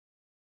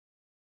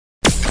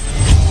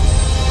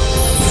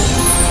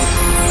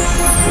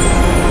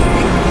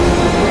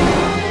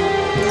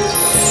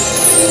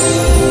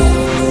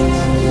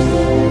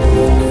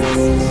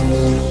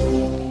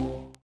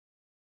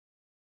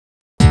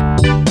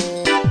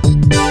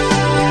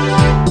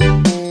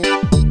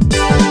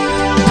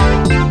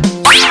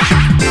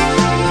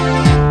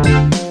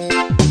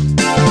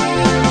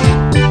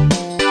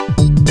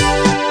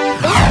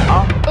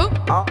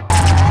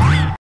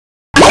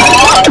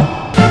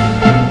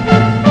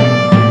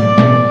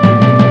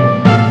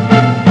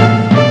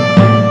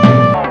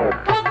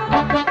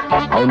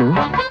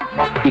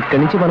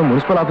ఇక్కడి నుంచి మనం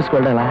మున్సిపల్ ఆఫీస్కి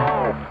వెళ్ళాలా?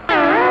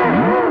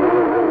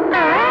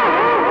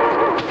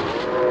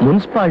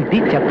 మున్సిపాలిటీ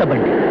చెత్త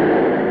బండి.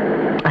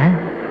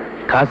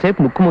 కాసేపు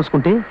ముక్కు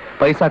మూసుకుంటే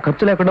పైసా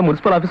ఖర్చు లేకుండా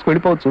మున్సిపల్ ఆఫీస్కి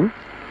వెళ్ళిపోవచ్చు.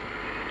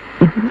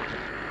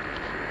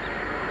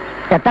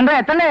 ఎత్తండి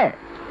ఎత్తండి,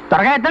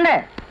 త్వరగా ఎత్తండి.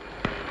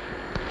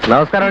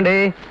 నమస్కారం అండి.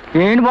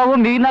 ఏంటి బాబు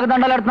మీరు నాకు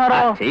దండాలు పెడుతున్నారు?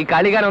 చెయ్యి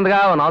ఖాళీగానే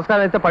ఉందిగా,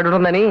 నమస్కారం అయితే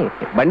పడుతుందని.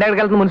 బండి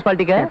ఎక్కడికి వెళ్తుంది?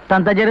 మున్సిపాలిటీకే.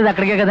 అంతా జరిగేది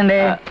అక్కడికే కదండి,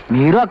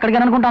 మీరు అక్కడికే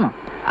అనుకుంటాను.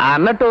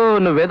 అన్నట్టు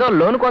నువ్వేదో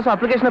లోన్ కోసం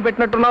అప్లికేషన్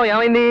పెట్టినట్టున్నావు,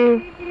 ఏమైంది?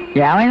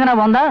 ఏమైంది నా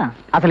బొందా?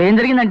 అసలు ఏం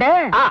జరిగిందంటే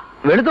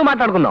వెళుతూ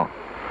మాట్లాడుకుందాం.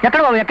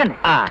 ఎక్కడ బాబు? ఎక్కండి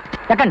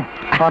ఎక్కండి.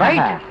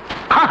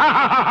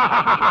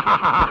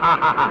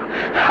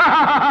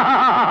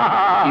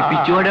 ఈ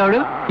పిచ్చివాడేవాడు?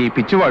 ఈ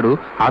పిచ్చివాడు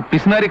ఆ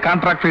పిసినారి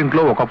కాంట్రాక్టర్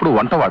ఇంట్లో ఒకప్పుడు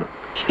వంటవాడు.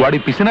 వాడి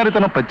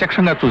పిసినారితనం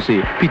ప్రత్యక్షంగా చూసి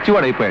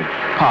పిచ్చివాడైపోయాడు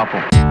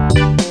పాపం.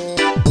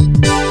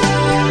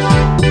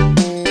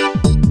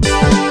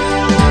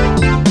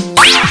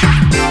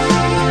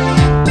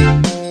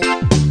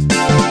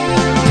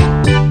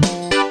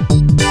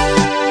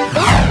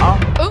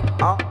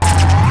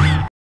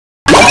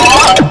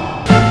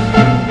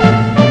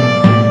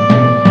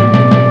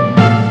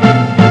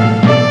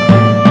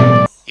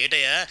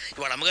 ఏటయ్యా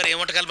ఇవాళ అమ్మగారు ఏం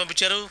వంటకాలు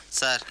పంపించారు?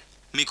 సార్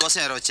మీకోసం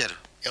ఎవరు వచ్చారు?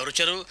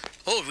 ఎవరొచ్చారు?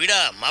 ఓ వీడా,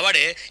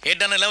 మావాడే.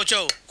 ఏంటన్నా ఇలా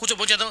వచ్చావు? కూర్చో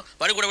పోచేద్దాం,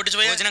 వాడి కూడా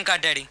పట్టించిపోయా. భోజనం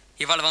కాదు డాడీ,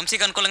 ఇవాళ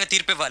వంశీకి అనుకూలంగా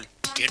తీర్పు ఇవ్వాలి.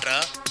 ఏంట్రా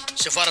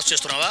సిఫారసు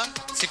చేస్తున్నావా?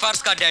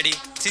 సిఫార్సు కాదు డాడీ,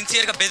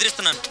 సిన్సియర్ గా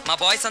బెదిరిస్తున్నాను. మా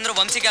బాయ్స్ అందరూ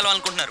వంశీకి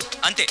వెళ్ళాలనుకుంటున్నారు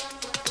అంతే.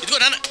 ఇదిగో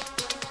నాన్న.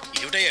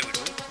 ఏమిటయ్యా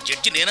వీడు?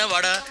 జడ్జి నేనా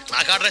వాడా?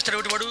 నాకు ఆర్డర్ వేస్తాడు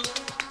ఏమిటి వాడు?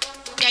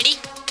 డాడీ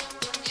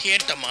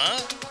ఏంటమ్మా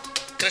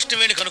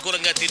కృష్ణవేణికి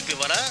అనుకూలంగా తీర్పు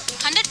ఇవ్వాలా?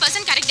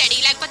 100% కరెక్ట్ డాడీ,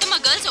 లేకపోతే మా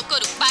గర్ల్స్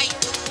ఒక్కరు. బాయ్.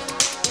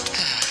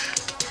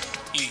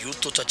 ఈ యూత్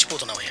తో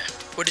చచ్చిపోతున్నావయ్యా.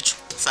 పట్టించు.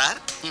 సార్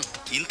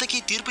ఇంతకీ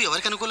తీర్పు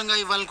ఎవరికి అనుకూలంగా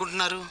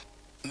ఇవ్వాలనుకుంటున్నారు?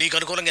 నీకు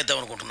అనుకూలంగా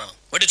ఇద్దామనుకుంటున్నాను.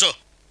 పట్టించు.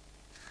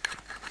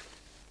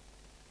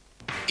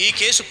 ఈ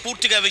కేసు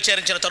పూర్తిగా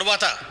విచారించిన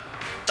తరువాత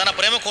తన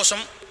ప్రేమ కోసం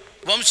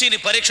వంశీని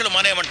పరీక్షలు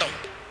మానేయమంటాం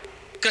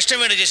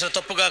కృష్ణవేణి చేసిన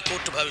తప్పుగా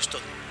కోర్టు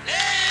భావిస్తోంది.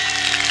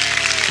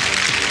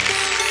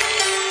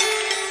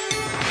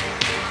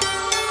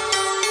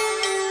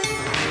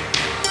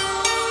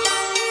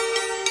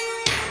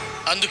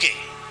 అందుకే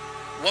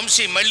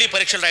వంశీ మళ్లీ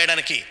పరీక్షలు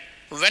రాయడానికి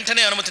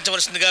వెంటనే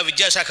అనుమతించవలసిందిగా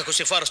విద్యాశాఖకు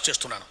సిఫారసు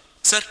చేస్తున్నాను.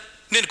 సార్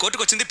నేను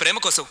కోర్టుకు వచ్చింది ప్రేమ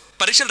కోసం,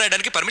 పరీక్షలు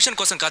రాయడానికి పర్మిషన్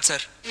కోసం కాదు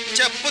సార్.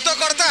 చెప్పుతో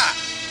కొడతా.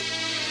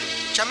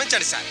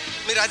 క్షమించండి సార్,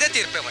 మీరు అదే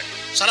తీర్పు ఇవ్వండి.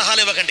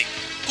 సలహాలు ఇవ్వకండి,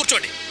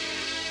 కూర్చోండి.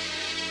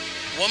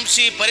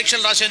 వంశీ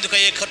పరీక్షలు రాసేందుకు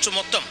అయ్యే ఖర్చు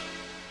మొత్తం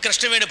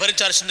కృష్ణవేణి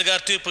భరించాల్సిందిగా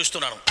తీర్పు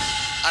ఇస్తున్నాను.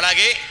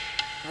 అలాగే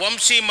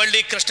వంశీ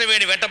మళ్ళీ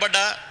కృష్ణవేణి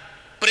వెంటబడ్డా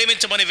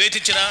ప్రేమించమని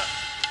వేధించిన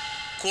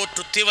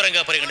కోర్టు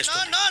తీవ్రంగా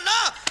పరిగణిస్తుంది.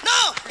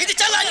 ఇది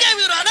చాలా అన్యాయం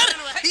యువర్ ఆనర్.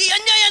 ఈ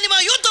అన్యాయాన్ని మా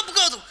యూత్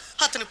ఒప్పుకోదు.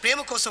 అతని ప్రేమ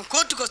కోసం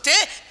కోర్టుకు వస్తే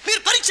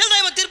మీరు పరీక్షలు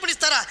రాయమని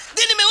తీర్పునిస్తారా?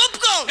 దీన్ని మేము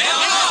ఒప్పుకోం.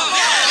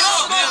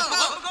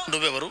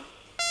 నువ్వెవరు?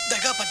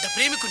 దగాపడ్డ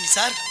ప్రేమికుణ్ణి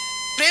సార్.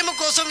 ప్రేమ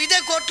కోసం ఇదే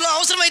కోర్టులో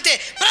అవసరమైతే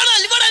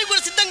ప్రాణాలు ఇవ్వడానికి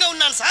కూడా సిద్ధంగా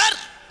ఉన్నాను సార్.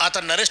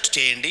 అతన్ని అరెస్ట్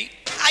చేయండి.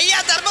 అయ్యా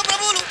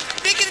ధర్మప్రభువులు,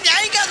 మీకు ఇది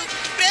న్యాయం కాదు.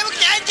 ప్రేమకు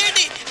న్యాయం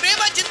చేయండి.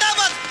 ప్రేమ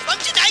జిందాబాద్.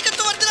 వంశీ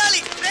నాయకత్వం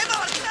వర్ధిల్లాలి. ప్రేమ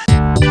వర్ధిల్లాలి.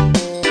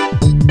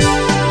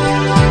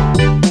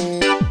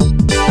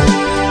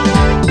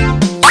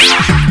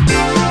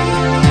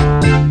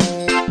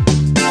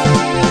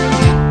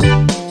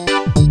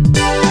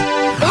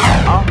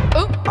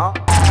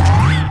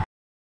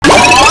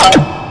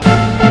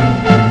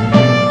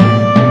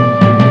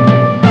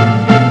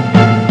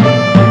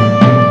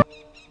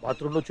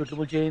 బాత్రూంలో చెట్లు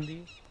ముల్చేయింది,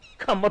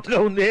 కమ్మత్తుగా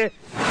ఉంది.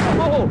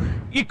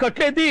 ఈ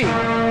కట్లేది?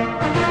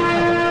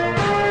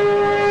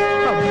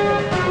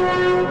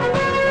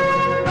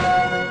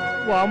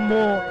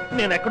 వామ్మో,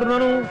 నేను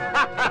ఎక్కడున్నాను?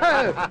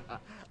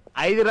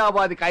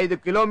 హైదరాబాద్కి 5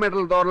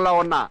 కిలోమీటర్ల దూరంలో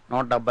ఉన్న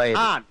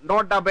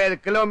 175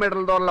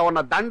 కిలోమీటర్ల దూరంలో ఉన్న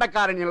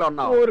దండకారణ్యంలో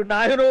ఉన్నావు.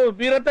 నాయను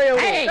మీరంతా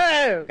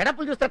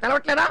గడపలు చూస్తే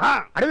తెలవట్లేదా?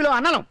 అడవిలో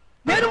అన్నలం.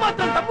 నేను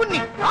మాత్రం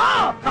తమ్ముణ్ణి.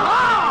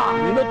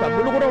 మీలో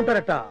తమ్ముళ్ళు కూడా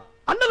ఉంటారట.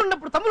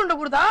 అన్నలున్నప్పుడు తమ్ముడు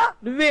ఉండకూడదా?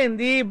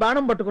 నువ్వేంది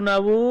బాణం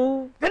పట్టుకున్నావు?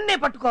 వెన్నే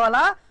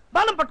పట్టుకోవాలా?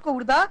 బాణం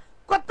పట్టుకోకూడదా?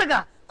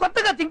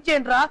 కొత్తగా థింక్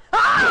చేయండి రా.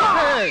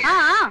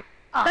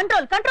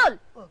 Control control.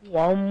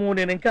 వామ్మో,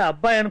 నేను ఇంకా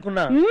అబ్బాయి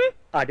అనుకున్నా.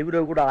 అడవిలో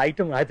కూడా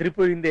ఐటమ్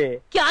అదిరిపోయిందే.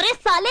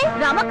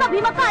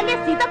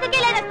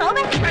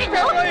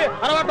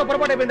 అలవాటు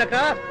పొరపాటు అయిపోయిందక్క.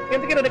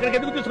 ఎందుకు ఇక్కడికి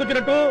ఎందుకు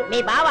తీసుకొచ్చినట్టు? మీ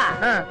బావా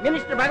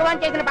మినిస్టర్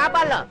భగవాన్ చేసిన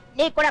పాపాల్లో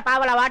నీకు కూడా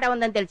పావలా వాటా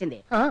ఉందని తెలిసింది.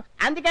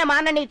 అందుకే మా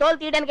అన్న నీ తోలు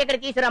తీయడానికి ఇక్కడ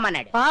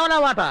తీసుకురామన్నాడు. పావలా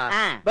వాటా?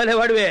 భలే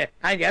వాడివే.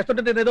 ఆయన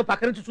చేస్తుంటే నేను ఏదో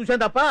పక్క నుంచి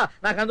చూశాను తప్ప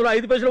నాకు అందులో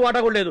 5 పైసలు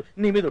వాటా కూడా లేదు.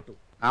 నీ మీద ఒట్టు.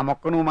 ఆ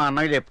మొక్క నువ్వు మా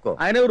అన్నయ్య చెప్పుకో.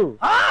 ఆయన ఎవరు?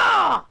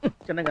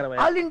 చిన్నగా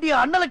ఆల్ ఇండియా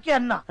అన్నలకి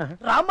అన్న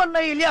రామన్న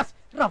ఇలియాస్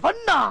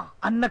రవన్న.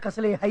 అన్నకు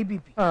అసలే హై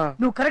బీపీ.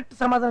 నువ్వు కరెక్ట్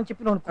సమాధానం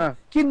చెప్పిన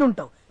కింద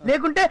ఉంటావు,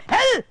 లేకుంటే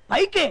హెల్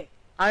పైకే.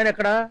 ఆయన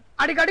ఎక్కడ?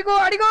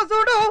 అడిగో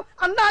చూడు,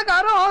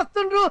 అన్నాగారు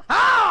వస్తుండ్రు.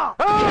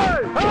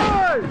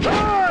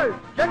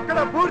 ఎక్కడ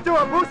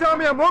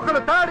భూస్వామ్య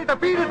మోకలు తాడిత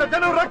పీడిత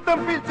జనం రక్తం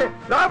పీల్చే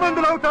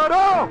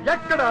రాబందులవుతారో,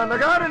 ఎక్కడ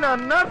నగారిన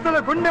నర్తల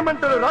గుండె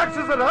మంటలు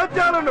రాక్షస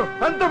రాజ్యాలను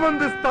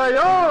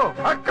అంతమొందిస్తాయో,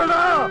 అక్కడ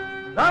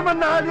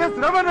రామన్న ఆలియస్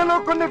రమణలో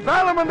కొన్ని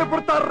వేల మంది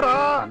పుడతారా.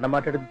 అన్న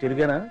మాట్లాడింది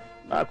తెలుగేనా?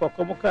 నాకు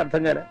ఒక్క ముక్క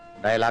అర్థం కాలే.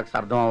 డైలాగ్స్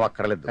అర్థం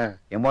అవ్వక్కర్లేదు,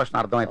 ఎమోషన్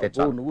అర్థం అయితే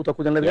నువ్వు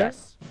తక్కువ తినలేదుగా?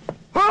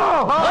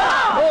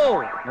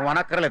 నువ్వు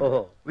అనక్కర్లేదు,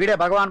 వీడే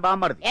భగవాన్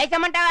బామ్మర్ది.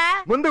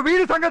 ముందు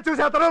వీడి సంగతి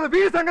చూసి ఆ తర్వాత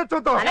వీడి సంగతి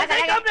చూద్దాం.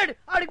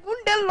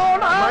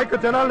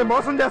 జనాల్ని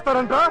మోసం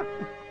చేస్తారంట.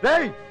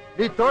 రేయ్,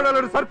 నీ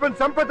తోడలుడు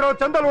సర్పంచ్ సంపత్రావు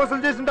చందాలు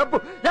వసూలు చేసిన డబ్బు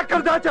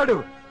ఎక్కడ దాచాడు?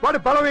 వాడి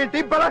బలం ఏంటి,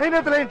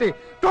 బలహీనతలు ఏంటి,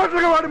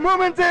 టోటల్ గా వాడి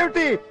మూమెంట్స్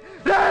ఏమిటి?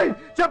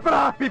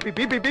 చెప్పరా. BP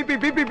BP BP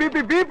BP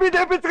BP BP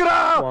చేపించుకురా.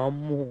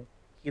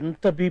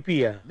 ఇంత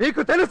బీపీయా?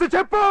 నీకు తెలుసు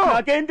చెప్పు.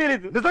 నాకేం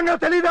తెలీదు. నిజంగా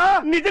తెలీదా?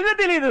 నిజంగా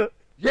తెలీదు.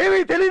 ఏమీ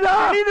తెలీదా?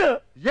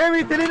 ఏమీ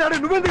తెలీదాడు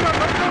నువ్వెందుకు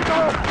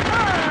పట్టుకుంటావు?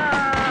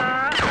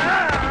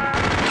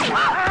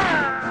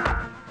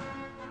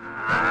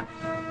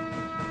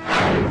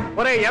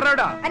 ఒరే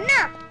ఎర్రడా అన్నా,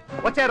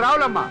 వచ్చే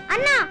రావులమ్మా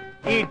అన్నా,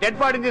 ఈ డెడ్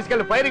బాడీని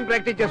తీసుకెళ్లి ఫైరింగ్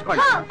ప్రాక్టీస్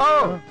చేసుకోండి.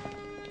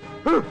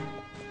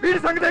 వీడి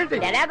సంగతి ఏంటి?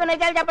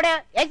 నిజాలు చెప్పడు.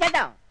 ఏం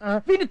చేద్దాం?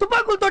 వీడిని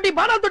తుపాకులతోటి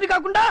బాణాలతోటి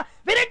కాకుండా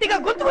వెరైటీగా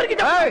గొంతు వరకు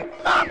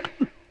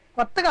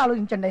కొత్తగా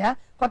ఆలోచించండి అయ్యా,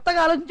 కొత్తగా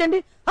ఆలోచించండి.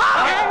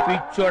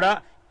 పిచ్చోడా,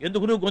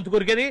 ఎందుకు నువ్వు గొంతు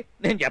కొరికేది?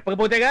 నేను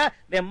చెప్పకపోతేగా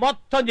నేను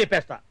మొత్తం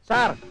చెప్పేస్తా.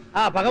 సార్,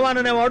 ఆ భగవాన్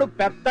అనేవాడు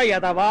పెద్ద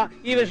యదవా,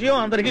 ఈ విషయం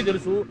అందరికీ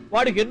తెలుసు.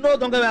 వాడికి ఎన్నో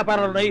దొంగ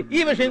వ్యాపారాలు ఉన్నాయి, ఈ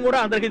విషయం కూడా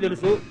అందరికీ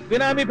తెలుసు.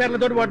 బినామీ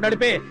పేర్లతో వాడు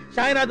నడిపే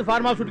సాయినాథ్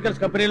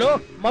ఫార్మాస్యూటికల్స్ కంపెనీలో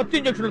మత్తు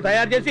ఇంజక్షన్లు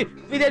తయారు చేసి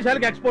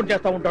విదేశాలకు ఎక్స్పోర్ట్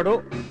చేస్తా ఉంటాడు.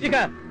 ఇక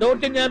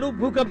దౌర్జన్యాలు,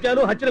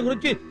 భూకబ్జాలు, హత్యల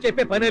గురించి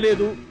చెప్పే పనే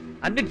లేదు.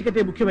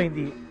 అన్నిటికంటే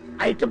ముఖ్యమైంది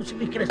ఐటమ్స్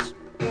వీక్నెస్.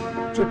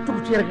 చెట్టుకు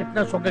చీర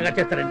కట్టినా సొంగగా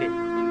చేస్తారండి.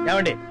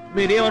 ఏమండి,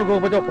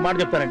 మీరేమనుకోకపోతే ఒక మాట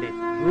చెప్తారండి.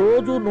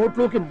 రోజు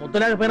నోట్లోకి ముద్ద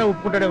లేకపోయినా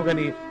ఒప్పుకుంటాడేమో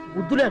కానీ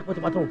ముద్దు లేకపోతే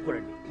మాత్రం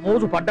ఒప్పుకోడండి.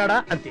 మోజు పడ్డాడా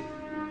అంతే.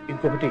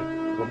 ఇంకొకటి,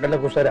 2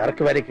 నెలలకు ఒకసారి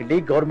అరకు వ్యాలీకి వెళ్ళి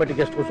గవర్నమెంట్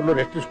గెస్ట్ హౌస్ లో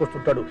రెస్ట్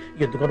తీసుకొస్తుంటాడు.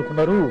 ఎందుకు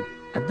అనుకున్నారు?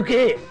 అందుకే.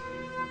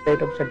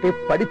 ఐటమ్స్ అంటే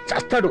పడి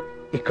చేస్తాడు.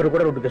 ఇక్కడ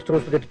కూడా 2 గెస్ట్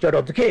హౌస్ కట్టించాడు.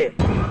 అందుకే.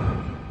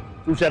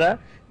 చూసారా,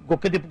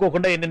 గొక్క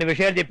తిప్పుకోకుండా ఎన్ని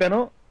విషయాలు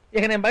చెప్పాను.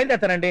 ఇక నేను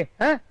బయలుదేరుతానండి.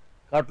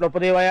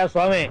 కట్లోపదేవాయ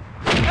స్వామి.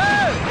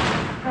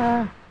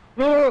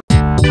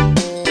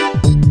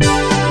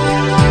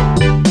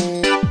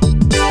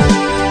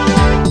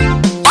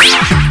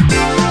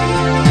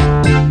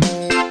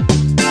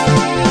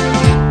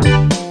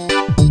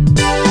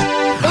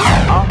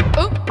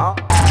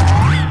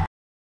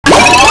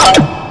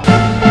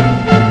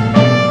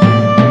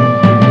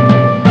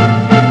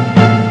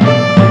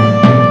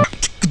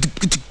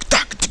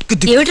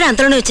 ఏమిట్రా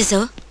అంతలోనే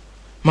వచ్చేసావు?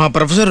 మా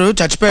ప్రొఫెసర్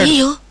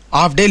చచ్చిపోయాడు.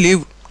 Half day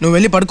leave. నువ్వు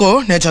వెళ్ళి పడుకో,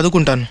 నేను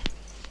చదువుకుంటాను.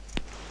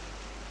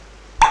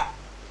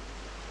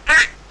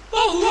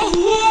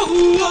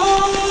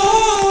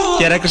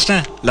 కృష్ణ,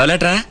 లవ్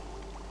లెటరా?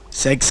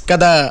 సెక్స్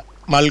కదా,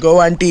 మల్గో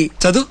ఆంటీ.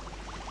 చదువు.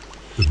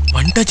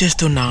 వంట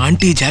చేస్తున్న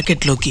ఆంటీ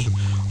జాకెట్ లోకి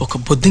ఒక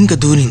బొద్దింక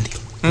దూరింది.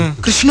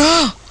 కృష్ణ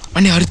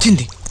అని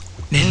అరిచింది.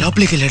 నేను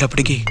లోపలికి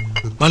వెళ్ళేటప్పటికి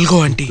మల్గో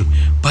ఆంటీ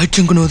బయట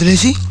చెంకును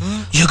వదిలేసి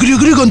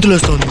ఎగురి గొంతులు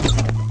వస్తుంది.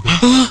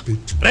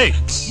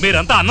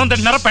 మీరంతా అన్నం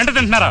తింటున్నారా, పెంట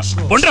తింటున్నారా?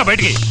 పొండ్రా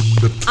బయటికి.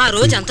 ఆ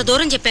రోజు అంత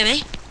దూరం చెప్పామే,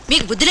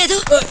 మీకు బుద్ధి లేదు?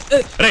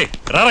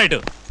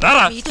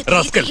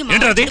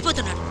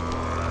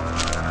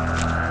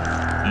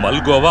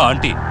 మల్గోవా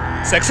ఆంటీ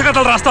సెక్స్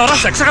కథలు రాస్తావరా?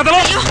 సెక్స్ కథలు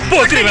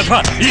పోతిరి వెధవ.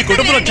 ఈ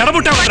కుటుంబంలో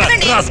చెడబుట్టావట్రా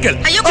రాస్కెల్.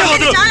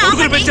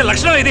 కొడుకులు పెంచే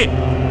లక్షణం ఇది.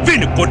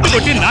 వీడిని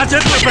కొట్టి నా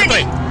చేతిలో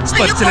పెడతాయి.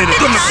 స్పర్శలేని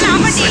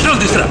పెట్రోల్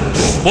తీసుకురా,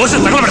 పోసి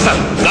తగలబెడతా,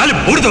 గాలి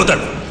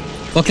బూడిదవుతాడు.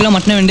 1 కిలో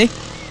మటన్ వేయండి,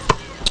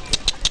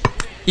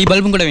 ఈ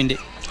బల్బు కూడా వేయండి.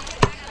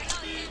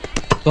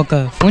 ఒక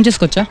ఫోన్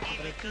చేసుకోవచ్చా?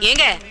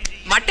 ஏங்க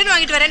மட்டன்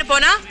வாங்கிட்டு வரேன்னு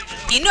போனா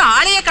இன்னும்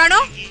ஆளையே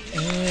காணோம்.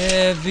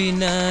 Every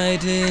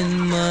night in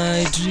my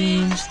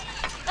dreams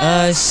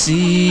I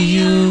see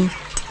you,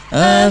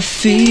 I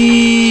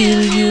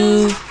feel you,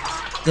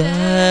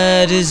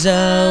 that is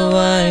how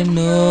I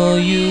know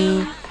you.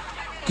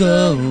 Go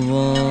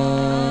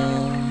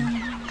on.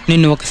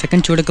 నిన్ను ఒక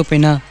సెకండ్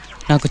చూడకపోయినా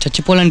నాకు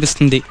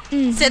చచ్చిపోవాలనిపిస్తుంది.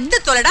 సెద్దు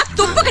తొలడా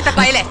తుప్పుకిట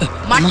పైలే.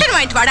 మటన్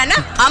వాయింటి వాడన్నా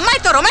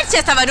అమ్మాయితో రొమాన్స్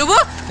చేస్తావా నువ్వు?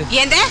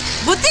 ఏందే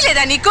బుద్ధి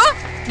లేదా నీకు?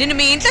 నిన్ను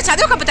మీ ఇంట్లో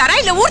చదువు కప్పుతారా,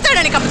 ఇలా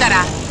ఊర్తాడని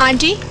కప్పుతారా?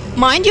 Aunty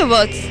mind your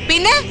words.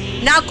 పిన్నే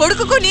నా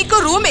కొడుకుకు నీకు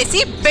రూమ్ వేసి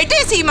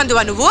పెట్టేసి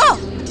ఇమ్మందువా నువ్వు?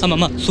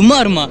 అమ్మమ్మ సుమ్మా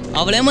అరుమా,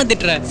 అవలేమో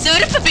తిట్టరా.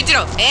 సెరుపు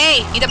పిచ్చరు. ఏయ్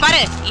ఇద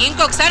పారే,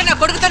 ఇంకొకసారి నా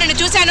కొడుకుతో నిన్ను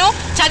చూశాను,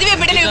 చదివే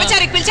బిడ్డని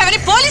విచారికి పిలిచావని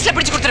పోలీసులు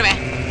పిడిచి కుడుతురవే.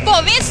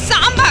 పోవే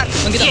సాంబార్.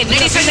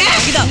 ఎన్నడి సొన్నే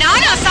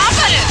నానా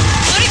సాంబార్.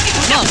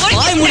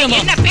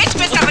 என்ன பேச்சு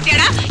பேசுற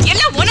பத்தியாடா?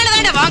 எல்லாம்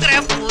ஒன்னதானே வாங்குற.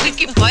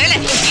 உருக்கி போயல.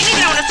 இன்னைக்கு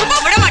நான் உன்னை சும்மா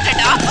விட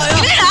மாட்டேன்டா.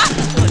 இல்லடா.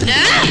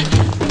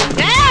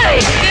 டேய்,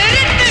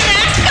 திருட்டு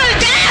ராஸ்கல்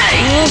டேய்.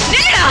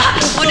 இல்லடா.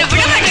 உன்னை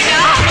விட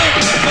மாட்டேன்டா.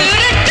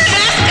 திருட்டு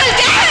ராஸ்கல்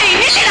டேய்.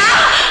 இல்லடா.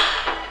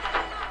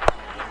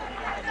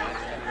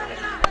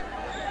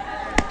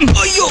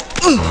 అయ్యో.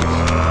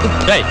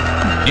 డేయ్,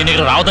 నేను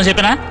ఇక్కడ రావద్దని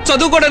చెప్పినా?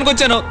 చదువుకోవడానికి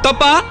వచ్చాను,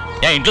 తప్ప?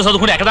 ఇంట్లో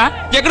చదువుకుంటే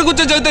ఎక్కడ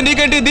కూర్చొని చదివితే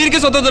నీకేంటి? దీనికి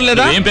స్వతంత్రం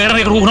లేదా? ఏం పేరు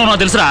ఇక్కడ ఊహున్నావు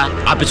తెలుసురా?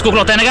 ఆ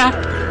పిచ్చుకోకలు వస్తాయనగా.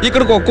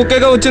 ఇక్కడికి ఒక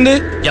కుక్కగా వచ్చింది.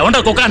 ఏమంటా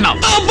కుక్క అన్నావు?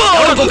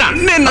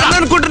 నేను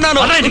అనుకుంటున్నాను.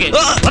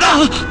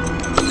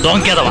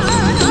 దొంకేదవా,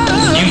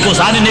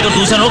 ఇంకోసారి నేను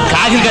చూశాను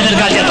కాకి గజలు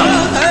కాల్ చేద్దాం.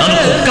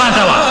 నన్ను కుక్క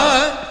అంటావా?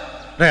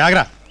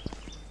 ఆగరా,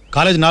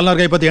 కాలేజ్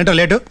 4:30 అయిపోతే ఏంటో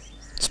లేటు?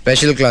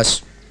 Special class.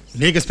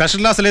 నీకు స్పెషల్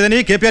క్లాస్ లేదని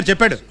కేపీఆర్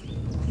చెప్పాడు.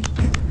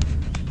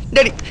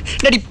 Daddy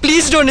daddy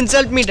please don't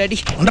insult me daddy.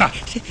 ఉండరా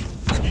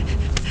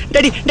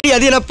డాడీ డాడీ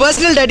అది నా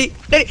పర్సనల్ డాడీ.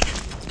 డాడీ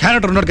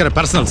క్యారెక్టర్ ఉన్నాడు కదా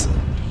పర్సనల్స్.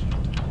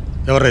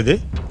 ఎవరు ఇది?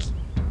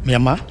 మీ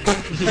అమ్మ?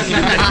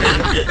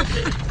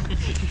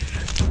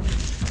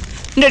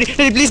 Daddy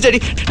daddy please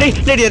daddy daddy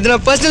daddy అది నా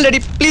personal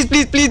daddy. Please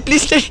please please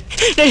please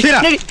daddy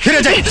daddy.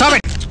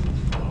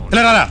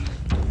 ఇలా రారా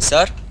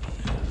సార్.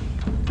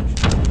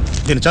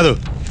 దీన్ని చదువు.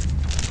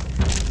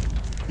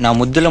 నా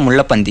ముద్దుల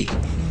ముళ్ళ పంది,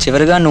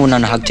 చివరిగా నువ్వు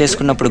నన్ను హక్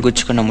చేసుకున్నప్పుడు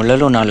గుచ్చుకున్న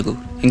ముళ్ళలో 4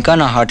 ఇంకా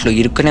నా హార్ట్లో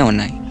ఇరుక్కునే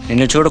ఉన్నాయి.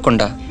 నిన్ను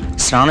చూడకుండా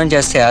స్నానం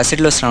చేస్తే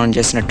యాసిడ్లో స్నానం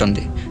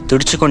చేసినట్టుంది,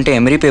 తుడుచుకుంటే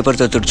ఎమరీ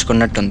పేపర్తో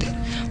తుడుచుకున్నట్టుంది,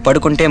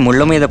 పడుకుంటే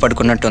ముళ్ళ మీద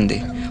పడుకున్నట్టుంది,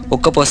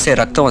 ఉక్కపోస్తే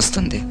రక్తం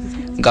వస్తుంది,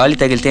 గాలి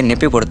తగిలితే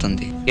నొప్పి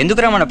పడుతుంది.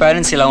 ఎందుకురా మన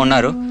పేరెంట్స్ ఇలా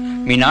ఉన్నారు?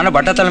 మీ నాన్న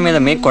బట్టతల మీద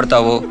మేక్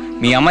కొడతావో,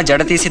 మీ అమ్మ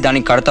జడ తీసి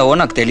దానికి కడతావో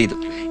నాకు తెలీదు.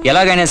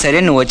 ఎలాగైనా సరే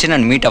నువ్వు వచ్చి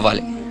నన్ను మీట్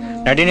అవ్వాలి.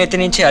 నడినెత్తి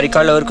నుంచి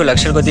అరికాళ్ళ వరకు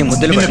లక్షల కొద్దీ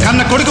ముద్దులు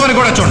కన్న కొడుకు అని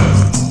కూడా చూడు.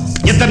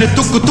 ఇద్దరిని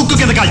తుక్కు తుక్కు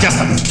కింద కాల్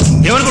చేస్తాను.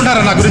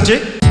 ఏమనుకుంటారా నా గురించి?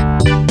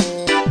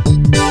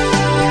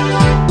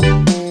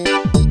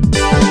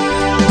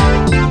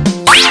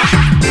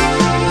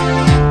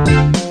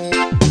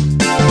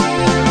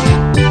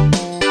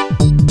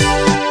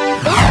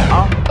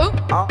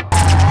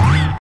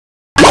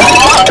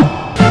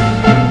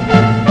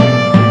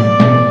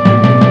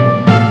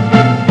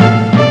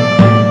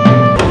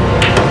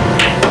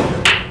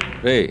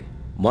 రే,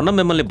 మొన్న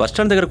మిమ్మల్ని బస్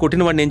స్టాండ్ దగ్గర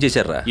కొట్టిన వాడిని ఏం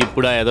చేశారా?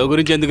 ఇప్పుడు ఆ ఏదో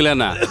గురించి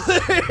ఎందుకులేనా?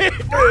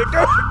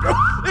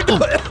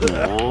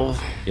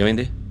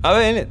 ఏమైంది?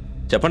 అవే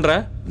చెప్పండి రా.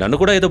 నన్ను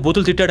కూడా ఏదో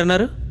బూతులు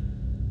తిట్టాడన్నారు.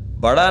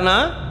 బడానా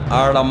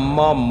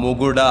ఆడమ్మ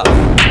మొగుడా.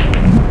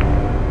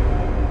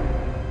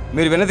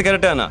 మీరు విన్నది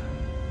కరెక్టే అన్నా.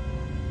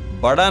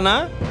 బడానా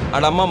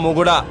ఆడమ్మ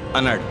మొగుడా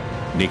అన్నాడు.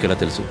 నీకెలా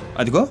తెలుసు?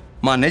 అదిగో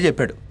మా అన్నయ్య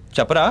చెప్పాడు.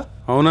 చెప్పరా?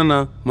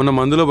 అవునన్నా, మొన్న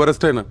మందులో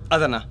బరెస్ట్ అయినా.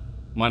 అదన్నా.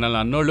 మనల్ని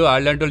అన్నోళ్ళు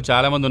ఆళ్ళంటోళ్ళు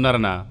చాలా మంది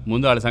ఉన్నారన్నా.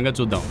 ముందు వాళ్ళ సంగతి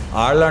చూద్దాం.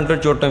 ఆళ్ళంటూ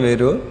చూడటం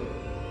వేరు,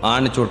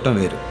 ఆడిని చూడటం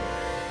వేరు.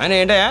 ఆయన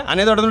ఏంటయ్యా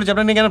అనేది ఒకటి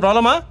చెప్పడం నీకైనా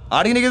ప్రాబ్లమా?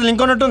 ఆడికి నీకు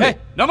లింక్ ఉన్నట్టుంది.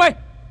 నమ్మాయి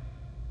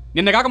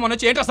నిన్న కాక మొన్న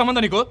వచ్చి ఏంట్రా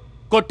సంబంధం నీకు?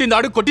 కొట్టింది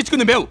ఆడు,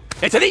 కొట్టించుకుంది మేము.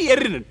 సరే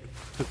ఎర్రి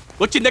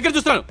వచ్చిన దగ్గర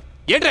చూస్తున్నాను.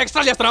 ఏంట్రా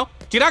ఎక్స్ట్రా చేస్తున్నావు?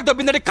 చిరాకు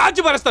దొబ్బిందంటే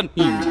కాల్చి పారేస్తాను.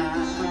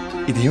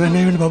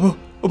 ఇదేమన్నాయండి బాబు?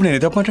 ఇప్పుడు నేను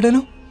ఏదో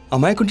మాట్లాడాను?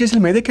 అమాయకుడు చేసిన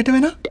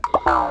మీదెక్కెట్టవేనా?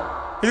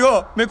 ఇదిగో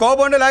మీ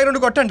కోపండి లాగి 2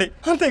 కొట్టండి,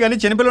 అంతేగాని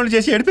చిన్నపిల్లలు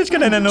చేసి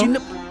ఏడిపించుకున్నా నన్ను.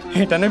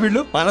 ఏంటన్నా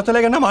వీళ్ళు మానతలే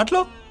కన్నా మాటలు.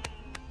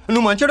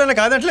 నువ్వు మంచోడన్నా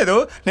కాదంటలేదు.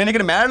 నేను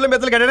ఇక్కడ మేడలు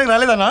మెత్తలు కట్టడానికి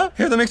రాలేదన్నా,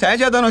 ఏదో మీకు సాయం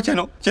చేద్దామని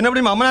వచ్చాను.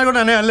 చిన్నప్పుడు మా అమ్మ నాన్న కూడా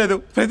అనే అనలేదు.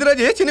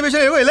 ప్రతిరోజు చిన్న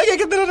విషయం ఏవో ఇలాగే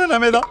ఎక్కిస్తారన్నా నా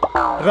మీద.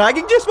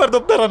 ర్యాగింగ్ చేసి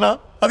పడుతారన్నా.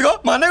 అదిగో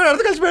మా అన్నయ్య కూడా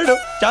అర్థం కలిసిపోయాడు.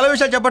 చాలా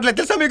విషయాలు చెప్పట్లేదు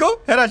తెలుసా మీకు?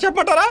 ఎరా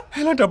చెప్పమంటారా?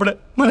 ఇలాంటప్పుడే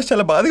మనసు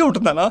చాలా బాధగా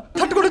ఉంటుందన్నా.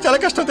 తట్టుకోవడం చాలా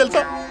కష్టం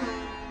తెలుసా.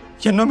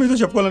 ఎన్నో మీతో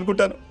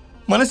చెప్పుకోవాలనుకుంటాను,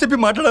 మనసు చెప్పి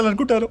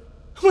మాట్లాడాలనుకుంటాను.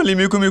 మళ్ళీ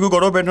మీకు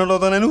గొడవ పెట్టడంలో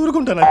నేను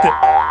ఊరుకుంటాను అంతే.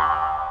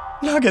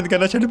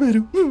 నాకెందుకన్నా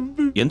చెడిపోయారు.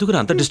 ఎందుకు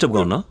అంత డిస్టర్బ్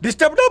గా ఉన్నావు?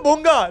 డిస్టర్బ్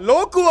బొంగా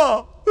లోకువా.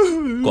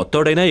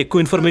 కొత్తోడైనా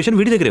ఎక్కువ ఇన్ఫర్మేషన్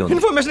వీడి దగ్గరే ఉంది.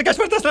 ఇన్ఫర్మేషన్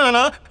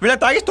కష్టపడతానా? వీళ్ళ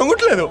తాగి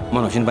తొంగట్లేదు.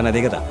 మనం వచ్చిన పని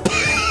అదే కదా.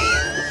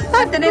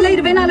 గత నెల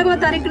 24వ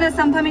తారీఖున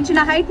సంభవించిన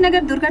హైట్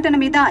నగర్ దుర్ఘటన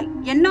మీద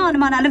ఎన్నో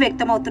అనుమానాలు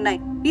వ్యక్తమవుతున్నాయి.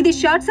 ఇది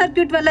షార్ట్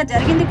సర్క్యూట్ వల్ల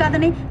జరిగింది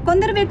కాదని,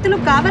 కొందరు వ్యక్తులు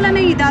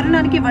కావాలనే ఈ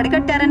దారుణానికి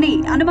వడిగట్టారని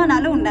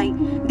అనుమానాలు ఉన్నాయి.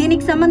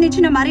 దీనికి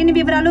సంబంధించిన మరిన్ని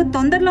వివరాలు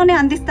తొందరలోనే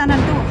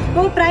అందిస్తానంటూ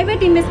ఓ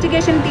ప్రైవేట్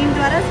ఇన్వెస్టిగేషన్ టీం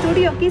ద్వారా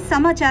స్టూడియోకి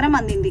సమాచారం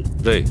అందింది.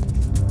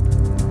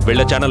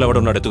 వీళ్ళ ఛానల్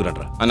ఎవడున్నాడు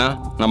ఎత్తుకురంట్రా. అన్నా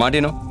నా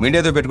మాటేను,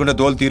 మీడియాతో పెట్టుకుంటే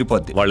తోలు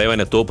తీరిపోద్ది. వాళ్ళు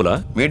ఏమైనా తోపులా?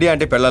 మీడియా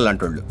అంటే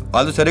పెళ్ళాలంటోళ్ళు.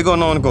 వాళ్ళు సరిగా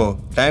ఉన్నాం అనుకో,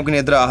 టైంకి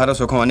నిద్ర ఆహార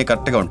సుఖం అన్ని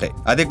కరెక్ట్గా ఉంటాయి.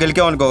 అదే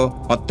గెలికామనుకో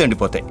మొత్తం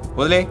ఎండిపోతాయి.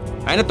 వదిలే.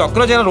 ఆయన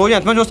తొక్కలో జనం రోజు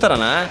ఎంతమంది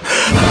చూస్తారనా?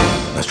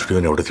 నా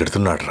స్టూడియోని ఎవడు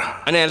తిడుతున్నాడు రా.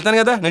 అని వెళ్తాను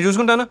కదా, నేను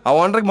చూసుకుంటాను. ఆ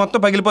ఓనర్కి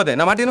మొత్తం పగిలిపోతాయి.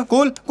 నా మాటేను.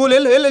 కూల్ కూల్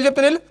వెళ్ళు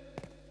చెప్తాను వెళ్ళు.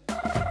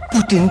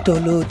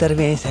 పుట్టింటోళ్ళు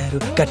తరివేశారు,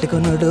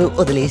 కట్టుకున్నాడు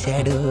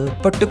వదిలేశాడు,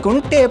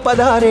 పట్టుకుంటే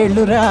 16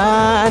 ఏళ్ళు రా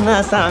నా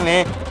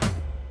సామే.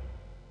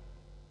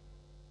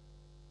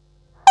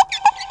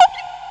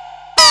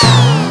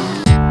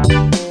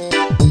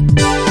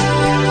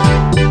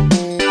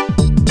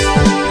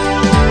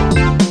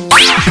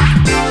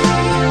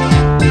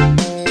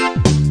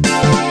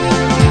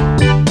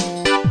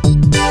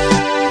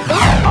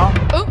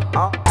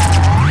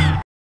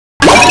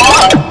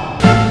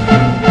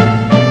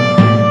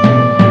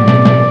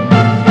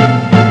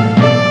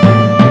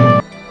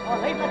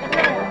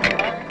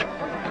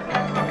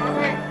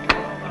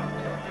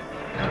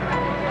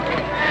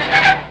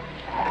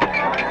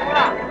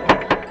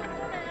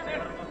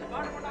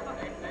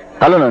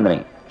 హలో నందిని,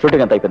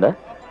 షూటింగ్ అంతా అయిపోయిందా?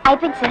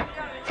 అయిపోయింది సార్,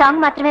 సాంగ్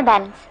మాత్రమే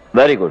బ్యాలెన్స్.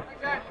 Very good.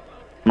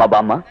 మా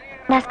బామ్మ,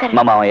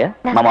 మా మామయ్య,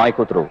 మా మామయ్య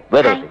కూతురు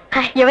వేరే.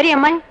 ఎవరి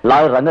అమ్మాయి?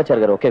 లాయర్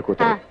రంగాచారి గారు ఒకే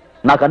కూతురు.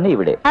 నాకన్నీ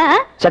ఇవిడే.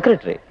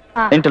 Secretary,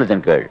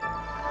 intelligent girl.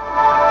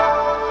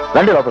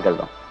 రండి లోపలికి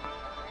వెళ్దాం.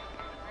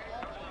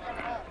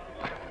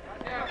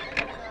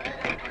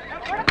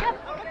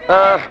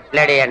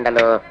 లేడీ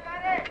ఎండలు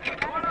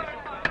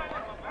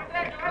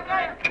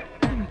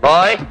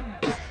బాయ్.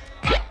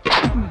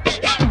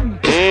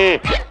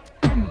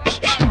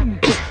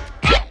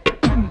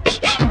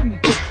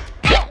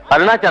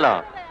 అరుణాచలం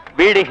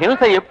వీడి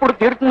హింస ఎప్పుడు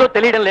తీరుతుందో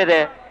తెలియడం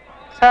లేదే.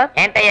 సార్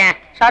ఏంటయ్యా?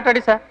 Short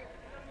ready sir.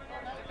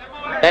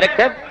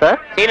 Director sir,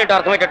 scene ఏంటో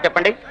అర్థమయ్యేటట్టు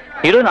చెప్పండి.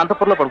 హీరోయిన్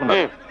అంతఃపురంలో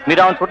పడుకున్నారు.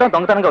 మీరు ఆమెను చూడటం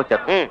దొంగతనంగా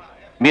వచ్చారు.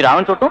 మీరు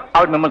ఆమెను చూడటం,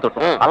 ఆవిడ మిమ్మల్ని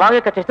చూడటం, అలాగే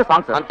కట్ చేస్తే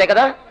సాంగ్ సార్. అంతే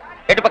కదా?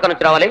 ఎటు పక్క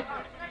నుంచి రావాలి?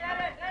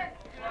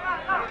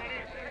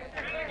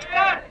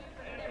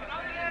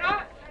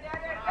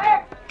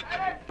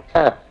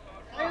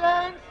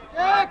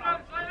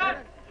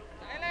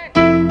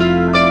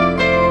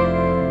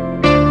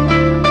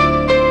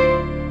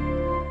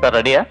 సార్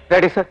రెడీయా?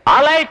 Ready sir.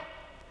 All right,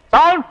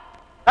 sound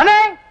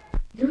running.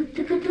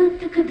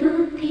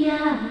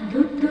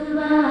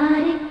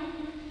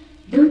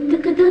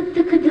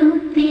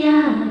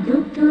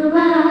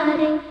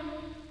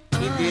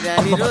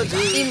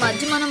 ఈ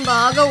మధ్య మనం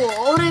బాగా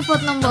ఓవర్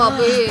అయిపోతున్నాం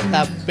బాబు.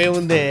 తప్పే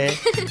ఉందే,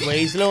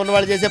 వయసులో ఉన్న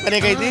వాళ్ళు చేసే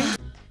పనేకైతే.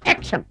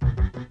 యాక్షన్.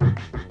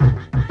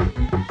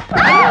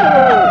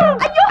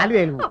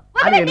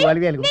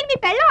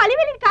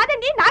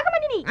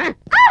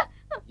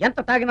 ఎంత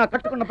తాగినా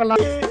కట్టుకున్న పిల్ల.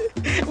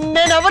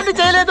 నేను ఎవరిని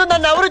చేయలేదు,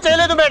 నన్ను ఎవరు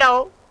చేయలేదు మేడం.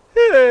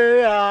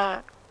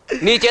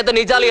 నీ చేత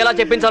నిజాలు ఎలా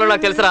చెప్పించాలో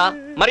నాకు తెలుసురా.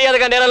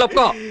 మర్యాదగా నేల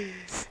ఒప్పుకో.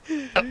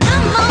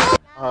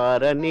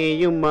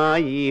 ఆరనీయుమా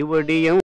ఈ ఒడియం